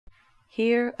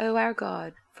Hear, O our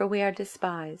God, for we are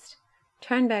despised.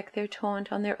 Turn back their taunt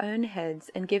on their own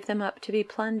heads, and give them up to be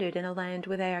plundered in a land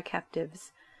where they are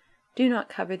captives. Do not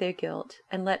cover their guilt,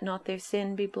 and let not their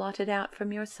sin be blotted out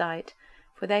from your sight,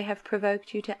 for they have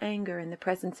provoked you to anger in the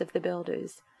presence of the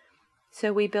builders.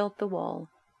 So we built the wall,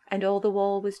 and all the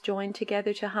wall was joined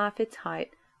together to half its height,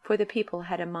 for the people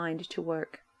had a mind to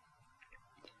work.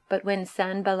 But when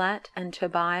Sanballat and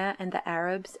Tobiah and the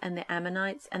Arabs and the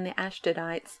Ammonites and the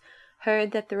Ashdodites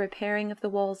heard that the repairing of the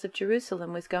walls of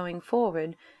Jerusalem was going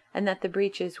forward, and that the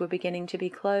breaches were beginning to be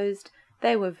closed,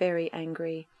 they were very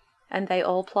angry, and they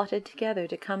all plotted together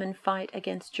to come and fight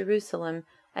against Jerusalem,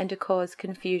 and to cause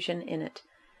confusion in it.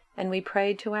 And we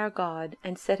prayed to our God,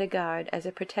 and set a guard as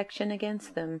a protection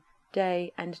against them,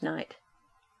 day and night.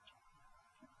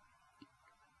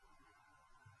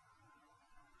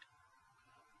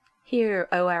 Hear,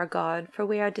 O our God, for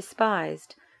we are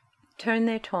despised. Turn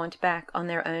their taunt back on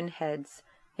their own heads,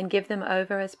 and give them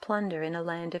over as plunder in a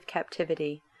land of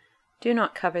captivity. Do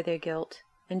not cover their guilt,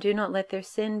 and do not let their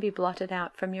sin be blotted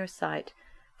out from your sight,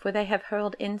 for they have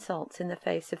hurled insults in the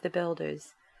face of the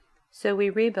builders. So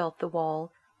we rebuilt the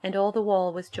wall, and all the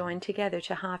wall was joined together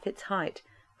to half its height,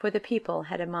 for the people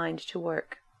had a mind to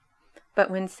work. But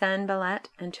when Sanballat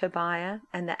and Tobiah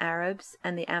and the Arabs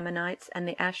and the Ammonites and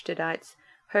the Ashdodites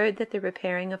heard that the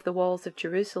repairing of the walls of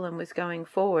Jerusalem was going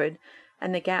forward,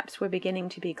 and the gaps were beginning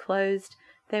to be closed,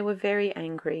 they were very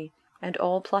angry, and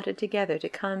all plotted together to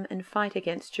come and fight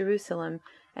against Jerusalem,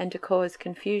 and to cause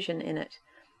confusion in it.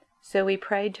 So we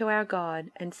prayed to our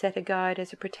God, and set a guard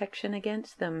as a protection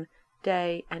against them,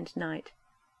 day and night.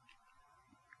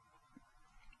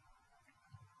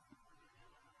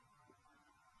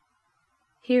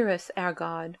 Hear us, our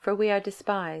God, for we are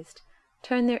despised.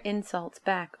 Turn their insults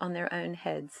back on their own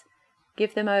heads.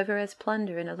 Give them over as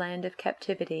plunder in a land of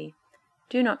captivity.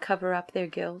 Do not cover up their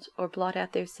guilt, or blot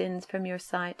out their sins from your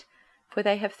sight, for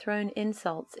they have thrown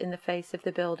insults in the face of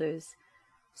the builders.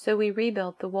 So we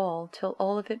rebuilt the wall till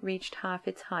all of it reached half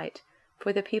its height,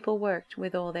 for the people worked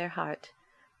with all their heart.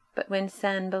 But when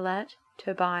Sanballat,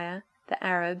 Tobiah, the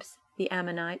Arabs, the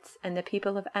Ammonites, and the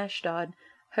people of Ashdod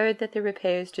heard that the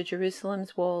repairs to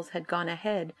Jerusalem's walls had gone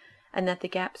ahead, and that the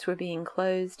gaps were being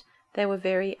closed, they were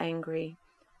very angry.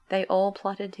 They all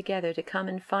plotted together to come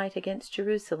and fight against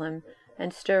Jerusalem,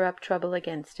 and stir up trouble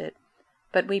against it.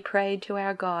 But we prayed to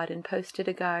our God, and posted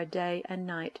a guard day and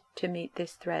night to meet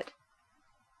this threat.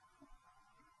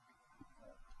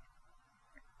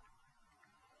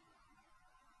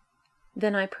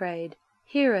 Then I prayed,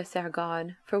 Hear us, our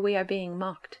God, for we are being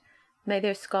mocked. May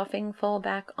their scoffing fall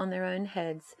back on their own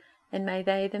heads, and may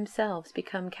they themselves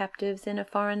become captives in a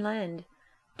foreign land.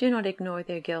 Do not ignore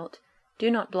their guilt. Do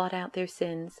not blot out their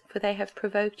sins, for they have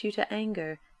provoked you to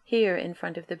anger, here in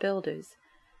front of the builders.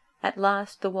 At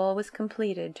last the wall was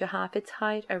completed to half its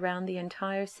height around the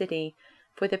entire city,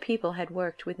 for the people had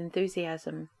worked with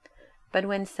enthusiasm. But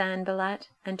when Sanballat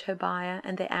and Tobiah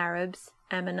and the Arabs,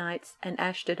 Ammonites, and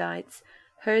Ashdodites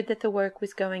heard that the work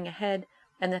was going ahead,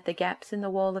 and that the gaps in the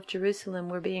wall of Jerusalem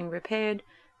were being repaired,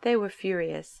 they were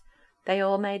furious. They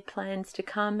all made plans to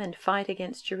come and fight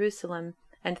against Jerusalem,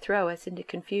 and throw us into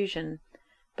confusion.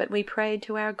 But we prayed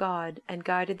to our God, and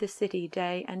guarded the city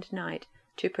day and night,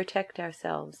 to protect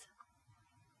ourselves.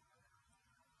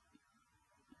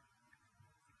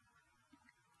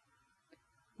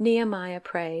 Nehemiah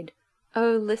prayed,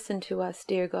 Oh, listen to us,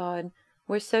 dear God.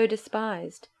 We're so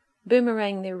despised.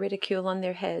 Boomerang their ridicule on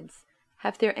their heads.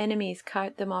 Have their enemies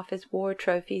cart them off as war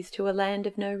trophies to a land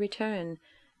of no return.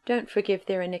 Don't forgive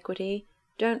their iniquity.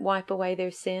 Don't wipe away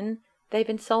their sin. They've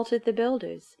insulted the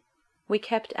builders. We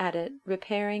kept at it,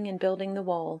 repairing and building the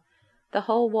wall. The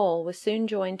whole wall was soon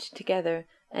joined together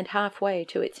and halfway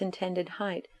to its intended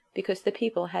height, because the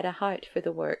people had a heart for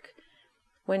the work.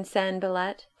 When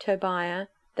Sanballat, Tobiah,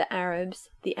 the Arabs,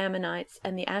 the Ammonites,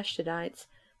 and the Ashdodites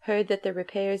heard that the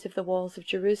repairs of the walls of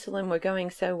Jerusalem were going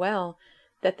so well,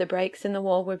 that the breaks in the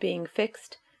wall were being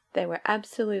fixed, they were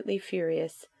absolutely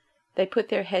furious. They put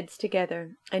their heads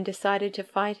together and decided to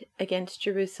fight against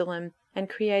Jerusalem and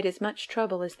create as much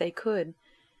trouble as they could.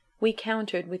 We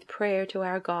countered with prayer to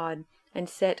our God and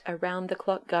set a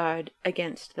round-the-clock guard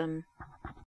against them.